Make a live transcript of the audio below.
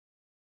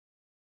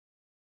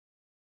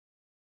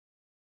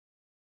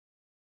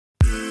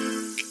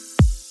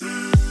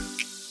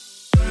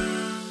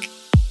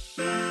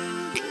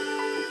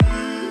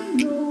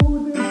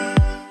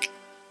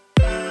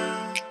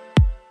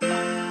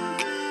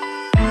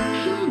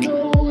Hello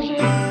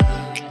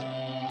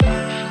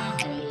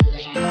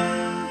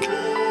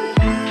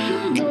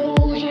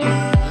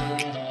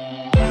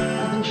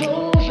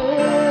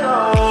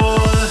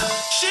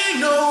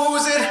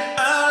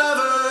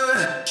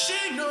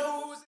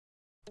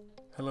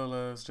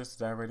loves, just to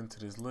dive right into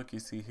this look, you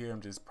see here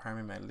I'm just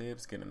priming my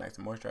lips, getting a nice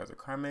moisturizer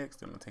Carmex.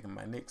 Then I'm taking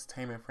my NYX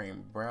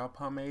Tame&Frame brow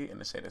pomade in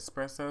the shade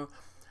Espresso,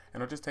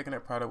 and I'm just taking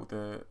that product with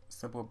a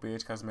simple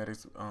Beige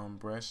Cosmetics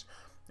brush,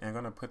 and I'm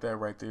going to put that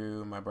right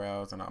through my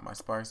brows and all my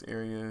sparse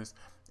areas,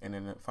 and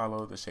then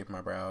follow the shape of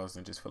my brows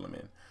and just fill them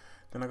in.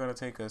 Then I'm going to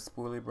take a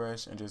spoolie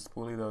brush and just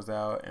spoolie those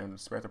out and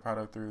spread the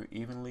product through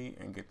evenly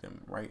and get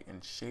them right in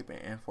shape and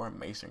in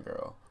formation,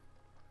 girl.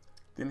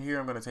 Then here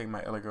I'm going to take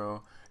my LA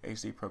Girl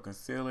HD Pro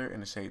Concealer in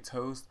the shade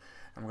Toast.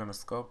 I'm going to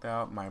sculpt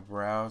out my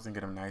brows and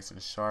get them nice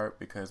and sharp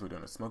because we're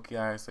doing a smoky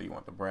eye, so you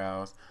want the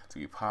brows to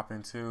be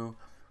popping too.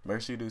 Make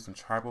sure you do some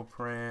tribal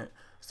print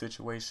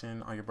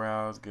situation on your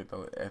brows. Get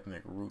those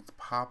ethnic roots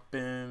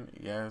popping.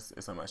 Yes,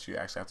 it's so much you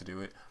actually have to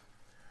do it.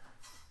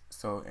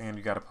 So, and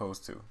you got to pose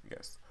too.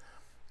 Yes.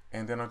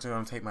 And then I'm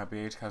going to take my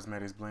Beige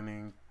Cosmetics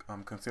blending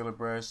concealer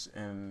brush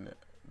and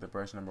the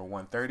brush number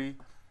 130.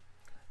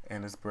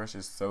 And this brush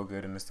is so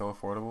good and it's so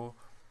affordable.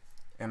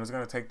 And I'm just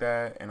going to take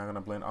that and I'm going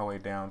to blend all the way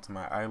down to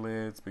my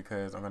eyelids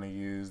because I'm going to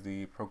use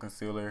the Pro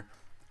Concealer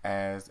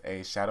as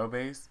a shadow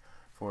base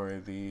for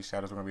the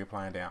shadows we're going to be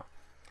applying down.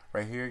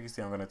 Right here you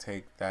see I'm going to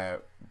take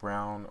that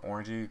brown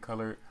orangey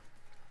colored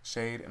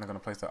shade and I'm going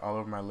to place it all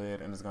over my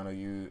lid, and it's going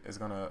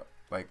to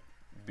like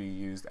be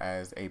used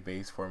as a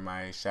base for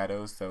my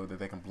shadows so that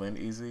they can blend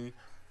easily,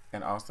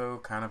 and also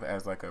kind of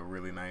as like a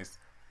really nice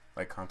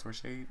like contour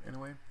shade in a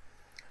way.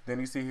 Then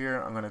you see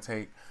here I'm going to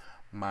take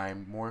my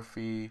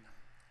Morphe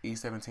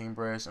E17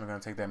 brush and I'm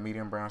going to take that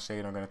medium brown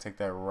shade. I'm going to take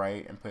that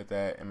right and put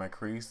that in my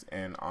crease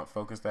and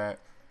focus that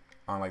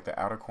on like the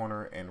outer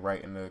corner and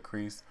right in the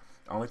crease.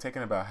 Only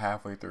taking about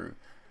halfway through.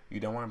 You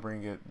don't want to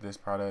bring this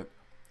product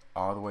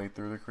all the way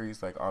through the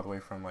crease, like all the way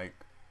from like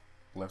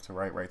left to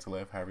right, right to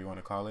left, however you want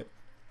to call it.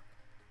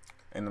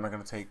 And then I'm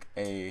going to take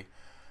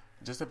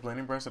just a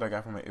blending brush that I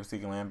got from an Ipsy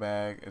Glam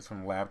bag. It's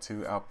from Lab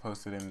 2. I'll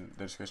post it in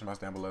the description box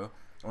down below.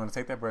 I'm going to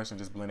take that brush and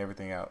just blend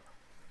everything out.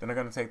 Then I'm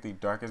going to take the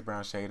darkest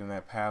brown shade in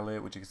that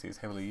palette, which you can see is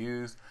heavily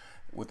used,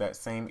 with that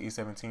same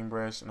E17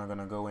 brush, and I'm going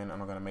to go in and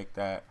I'm going to make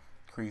that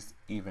crease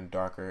even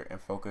darker and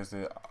focus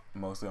it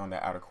mostly on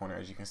the outer corner,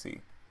 as you can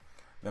see.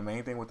 The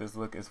main thing with this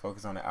look is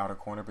focus on the outer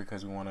corner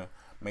because we want to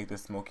make the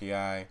smoky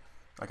eye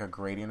like a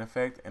gradient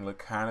effect and look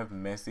kind of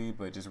messy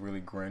but just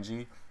really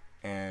grungy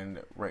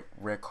and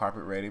red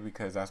carpet ready,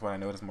 because that's what I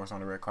noticed more so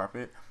on the red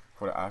carpet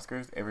for the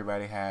Oscars.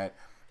 Everybody had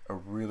a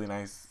really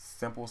nice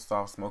simple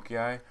soft smoky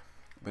eye,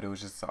 but it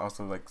was just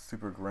also like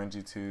super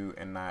grungy too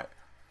and not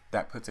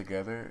that put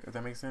together, if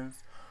that makes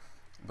sense.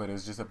 But it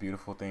was just a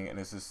beautiful thing, and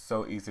it's just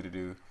so easy to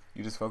do.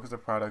 You just focus the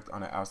product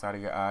on the outside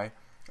of your eye,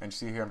 and you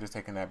see here I'm just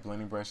taking that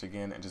blending brush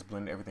again and just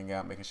blending everything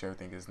out, making sure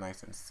everything is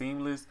nice and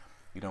seamless.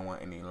 You don't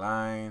want any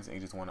lines, and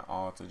you just want it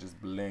all to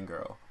just blend,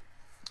 girl.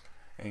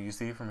 And you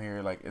see from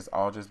here, like it's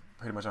all just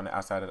pretty much on the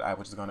outside of the eye,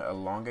 which is going to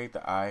elongate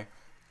the eye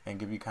and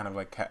give you kind of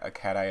like a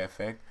cat eye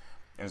effect,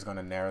 and it's going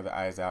to narrow the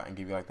eyes out and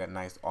give you like that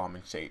nice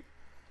almond shape.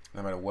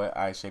 No matter what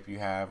eye shape you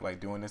have,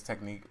 like doing this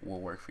technique will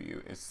work for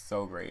you. It's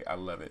so great. I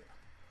love it.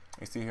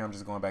 You see here I'm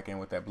just going back in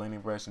with that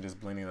blending brush and just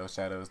blending those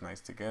shadows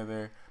nicely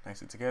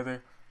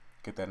together.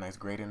 Get that nice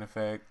gradient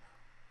effect.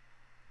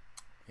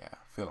 Yeah,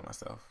 feeling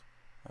myself,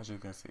 as you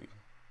can see.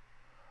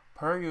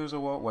 Per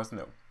usual, what's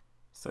new?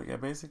 So yeah,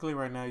 basically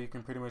right now you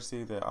can pretty much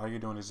see that all you're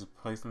doing is just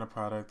placing the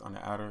product on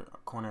the outer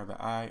corner of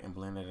the eye and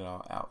blending it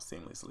all out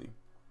seamlessly.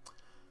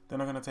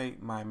 Then I'm going to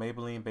take my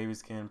Maybelline Baby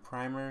Skin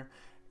Primer,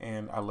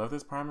 and I love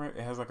this primer.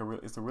 It has like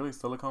it's a really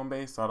silicone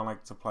base, so I don't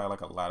like to apply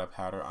like a lot of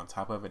powder on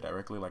top of it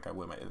directly like I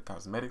would my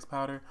cosmetics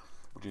powder,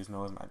 which you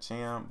know is my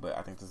jam, but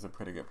I think this is a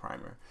pretty good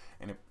primer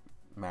and it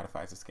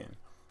mattifies the skin.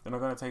 Then I'm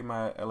going to take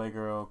my LA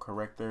Girl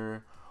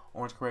corrector,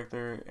 orange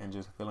corrector, and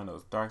just fill in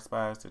those dark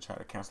spots to try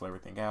to cancel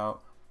everything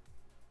out.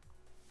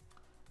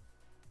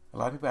 A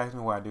lot of people ask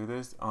me why I do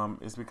this.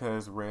 It's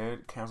because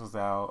red cancels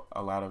out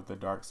a lot of the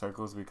dark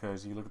circles,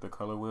 because you look at the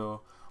color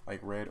wheel, like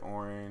red,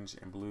 orange,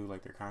 and blue,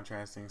 like they're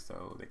contrasting,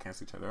 so they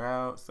cancel each other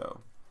out.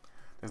 So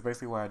that's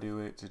basically why I do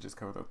it, to just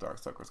cover those dark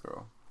circles,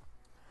 girl.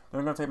 Then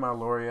I'm going to take my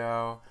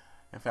L'Oreal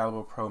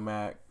Infallible Pro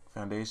Matte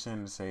Foundation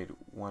in the shade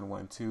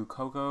 112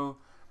 Cocoa.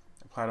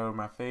 Apply it over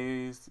my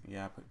face.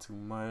 Yeah, I put too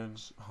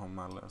much on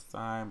my left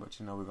side, but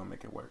you know we're going to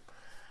make it work.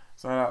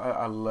 So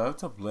I love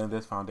to blend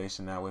this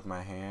foundation out with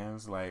my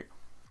hands. Like,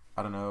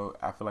 I don't know,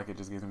 I feel like it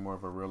just gives me more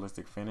of a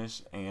realistic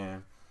finish.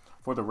 And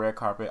for the red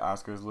carpet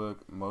Oscars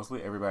look,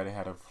 mostly everybody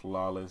had a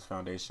flawless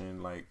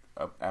foundation like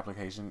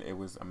application. It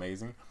was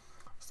amazing.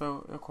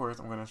 So of course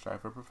I'm going to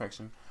strive for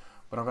perfection.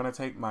 But I'm going to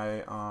take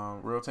my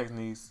Real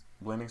Techniques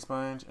blending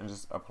sponge and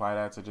just apply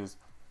that to just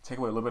take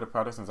away a little bit of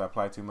product since I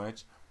applied too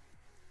much.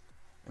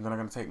 And then I'm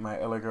going to take my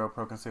LA Girl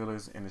Pro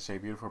Concealers in the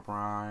shade Beautiful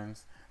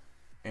Bronze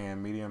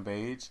and Medium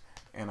Beige,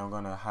 and I'm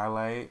going to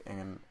highlight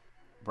and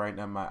brighten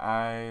up my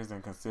eyes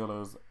and conceal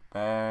those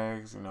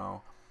bags, you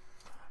know.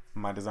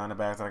 my designer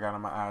bags that I got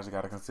on my eyes. You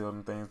gotta conceal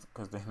them things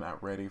because they're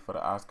not ready for the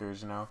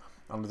Oscars, you know.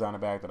 The designer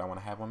bag that I want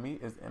to have on me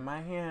is in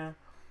my hand.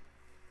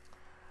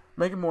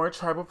 Make it more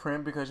tribal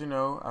print because, you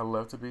know, I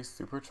love to be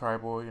super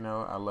tribal, you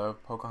know. I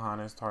love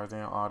Pocahontas,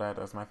 Tarzan, all that.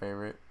 That's my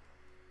favorite.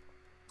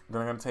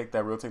 Then I'm going to take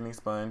that Real Technique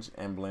sponge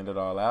and blend it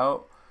all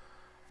out.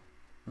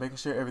 Making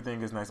sure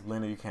everything is nice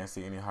blended. You can't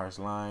see any harsh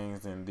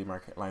lines and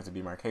lines of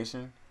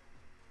demarcation.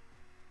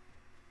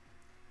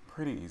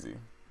 Pretty easy.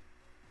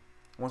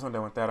 Once I'm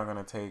done with that, I'm going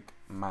to take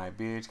my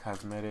Beige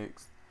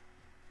Cosmetics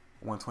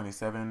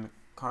 127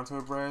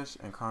 contour brush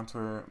and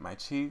contour my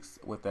cheeks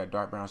with that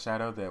dark brown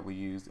shadow that we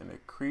used in the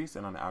crease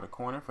and on the outer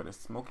corner for the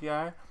smoky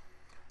eye.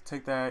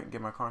 Take that,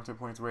 get my contour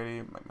points ready,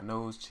 like my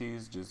nose,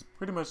 cheeks, just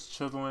pretty much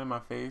chiseling my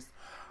face,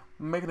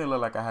 making it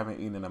look like I haven't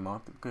eaten in a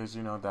month because,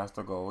 you know, that's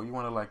the goal. You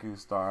want to like you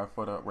star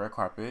for the red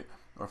carpet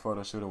or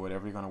photo shoot or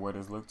whatever you're going to wear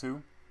this look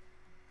to.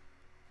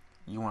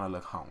 You want to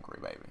look hungry,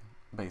 baby,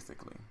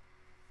 basically.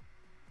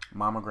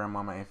 Mama,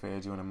 grandmama ain't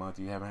fed you in a month.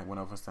 You haven't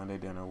went over Sunday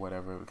dinner or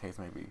whatever the case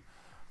may be.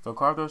 So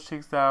carve those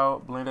cheeks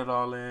out, blend it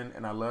all in,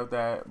 and I love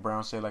that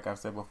brown shade like I've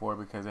said before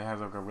because it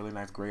has like a really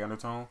nice gray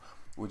undertone,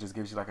 which just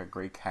gives you like a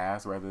gray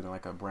cast rather than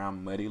like a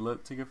brown muddy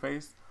look to your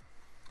face.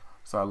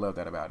 So I love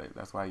that about it.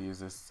 That's why I use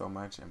this so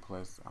much, and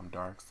plus I'm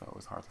dark, so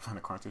it's hard to find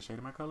a contour shade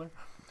in my color.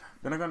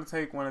 Then I'm going to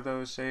take one of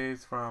those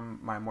shades from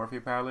my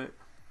Morphe palette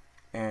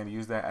and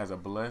use that as a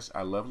blush.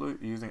 I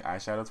love using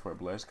eyeshadows for a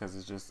blush because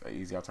it's just an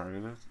easy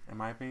alternative in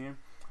my opinion.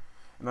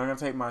 And then I'm going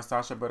to take my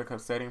Sacha Buttercup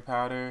setting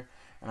powder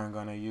and I'm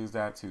going to use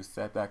that to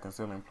set that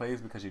concealer in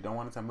place because you don't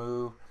want it to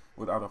move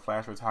with all the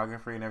flash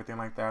photography and everything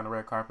like that on the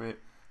red carpet.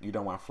 You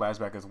don't want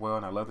flashback as well.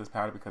 And I love this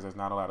powder because there's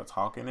not a lot of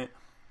talk in it,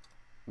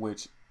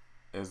 which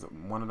is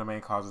one of the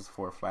main causes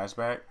for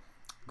flashback,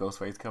 ghost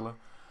face killer.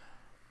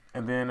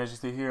 And then as you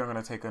see here, I'm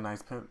going to take a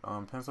nice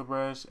pencil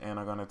brush and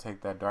I'm going to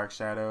take that dark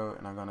shadow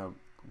and I'm going to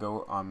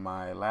go on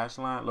my lash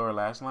line, lower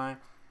lash line,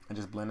 and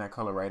just blend that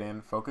color right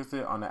in. Focus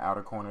it on the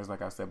outer corners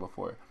like I said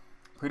before.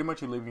 Pretty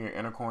much you're leaving your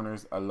inner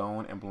corners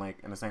alone and blank,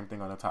 and the same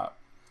thing on the top.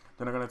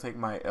 Then I'm going to take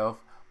my e.l.f.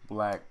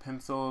 black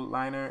pencil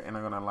liner and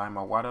I'm going to line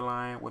my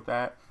waterline with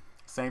that.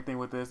 Same thing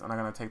with this, and I'm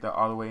going to take that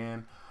all the way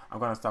in. I'm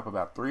going to stop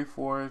about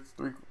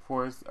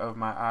 3/4 of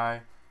my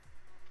eye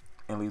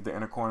and leave the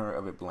inner corner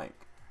of it blank.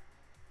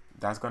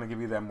 That's going to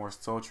give you that more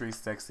sultry,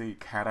 sexy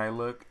cat eye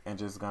look and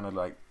just going to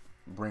like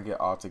bring it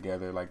all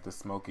together. Like the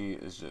smoky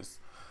is just,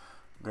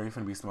 girl, you're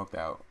finna be smoked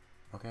out,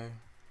 okay?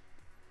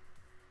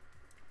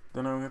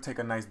 Then I'm going to take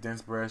a nice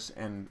dense brush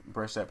and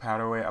brush that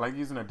powder away. I like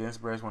using a dense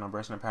brush when I'm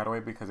brushing the powder away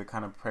because it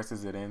kind of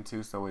presses it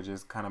into, so it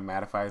just kind of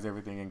mattifies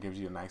everything and gives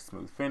you a nice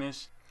smooth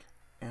finish.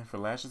 And for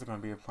lashes, I'm going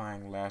to be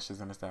applying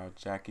lashes in the style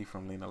Jackie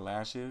from Lena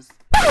Lashes.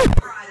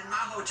 Right in my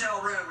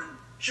hotel room and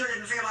sure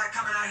didn't feel like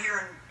coming out here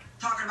and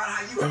talking about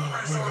how you can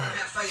press on and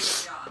have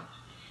faith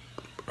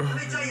in God. Let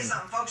me tell you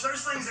something, folks.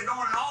 There's things that go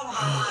on in all of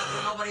our lives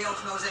that nobody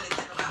else knows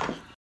anything about.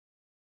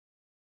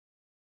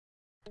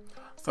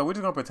 So we're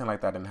just going to pretend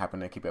like that didn't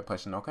happen and keep it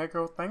pushing. Okay,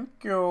 girl? Thank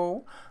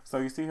you. So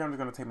you see here, I'm just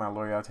going to take my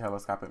L'Oreal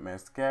Telescopic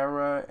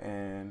Mascara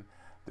in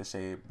the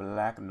shade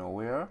Black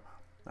Noir,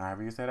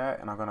 however you say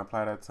that. And I'm going to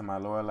apply that to my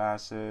lower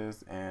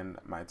lashes and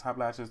my top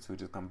lashes to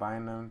just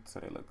combine them so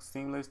they look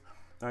seamless.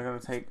 Then I'm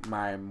going to take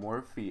my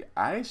Morphe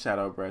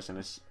eyeshadow brush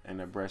in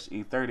the brush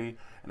E30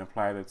 and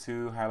apply the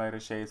 2 highlighter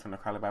shades from the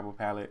Carly Bible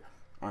palette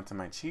onto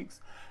my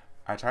cheeks.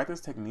 I tried this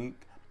technique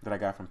that I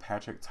got from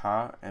Patrick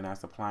Ta, and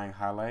that's applying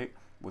highlight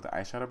with the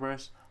eyeshadow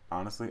brush.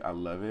 Honestly, I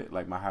love it.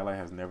 Like, my highlight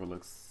has never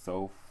looked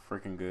so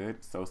freaking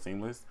good, so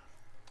seamless.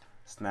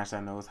 Snatch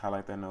that nose,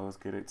 highlight that nose,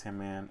 get it, Tin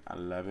Man. I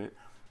love it.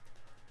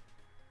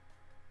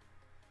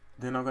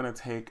 Then I'm going to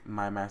take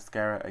my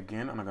mascara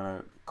again, and I'm going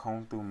to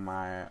comb through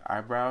my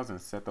eyebrows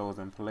and set those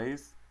in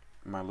place.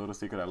 My little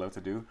secret I love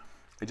to do.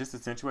 It just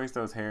accentuates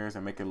those hairs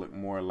and make it look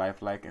more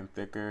lifelike and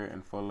thicker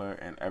and fuller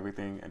and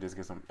everything, and just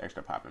get some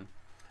extra popping.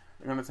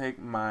 I'm going to take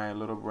my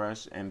little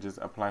brush and just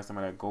apply some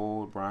of that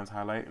gold bronze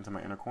highlight into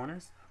my inner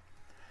corners.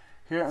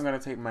 Here I'm going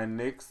to take my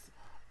NYX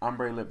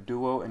Ombre Lip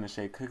Duo in the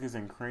shade Cookies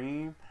and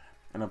Cream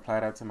and apply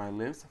that to my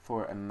lips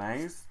for a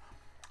nice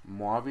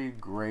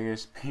mauve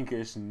grayish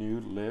pinkish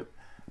nude lip,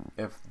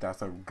 if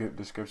that's a good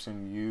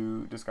description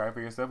you describe for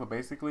yourself. But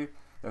basically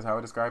that's how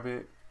I describe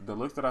it. The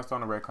looks that I saw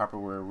on the red carpet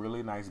were a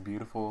really nice,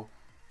 beautiful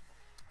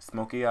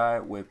smoky eye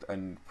with a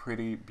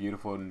pretty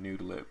beautiful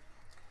nude lip.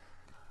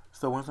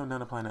 So once I'm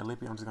done applying that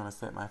lippy, I'm just going to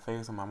set my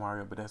face on my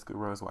Mario Badescu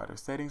Rosewater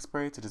setting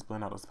spray to just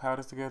blend all those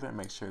powders together and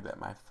make sure that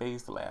my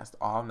face lasts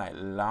all night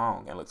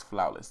long and looks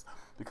flawless.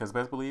 Because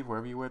best believe,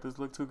 wherever you wear this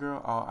look to,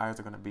 girl, all eyes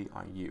are going to be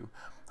on you.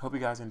 Hope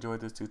you guys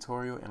enjoyed this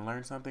tutorial and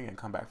learned something and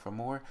come back for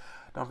more.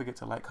 Don't forget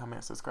to like,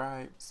 comment,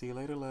 subscribe. See you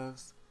later,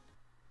 loves.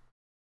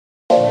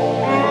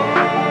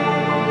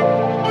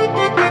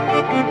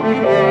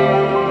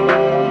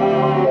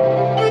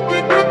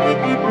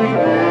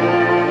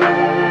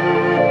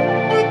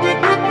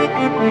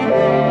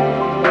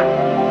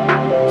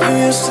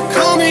 You used to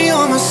call me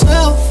on my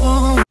cell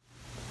phone.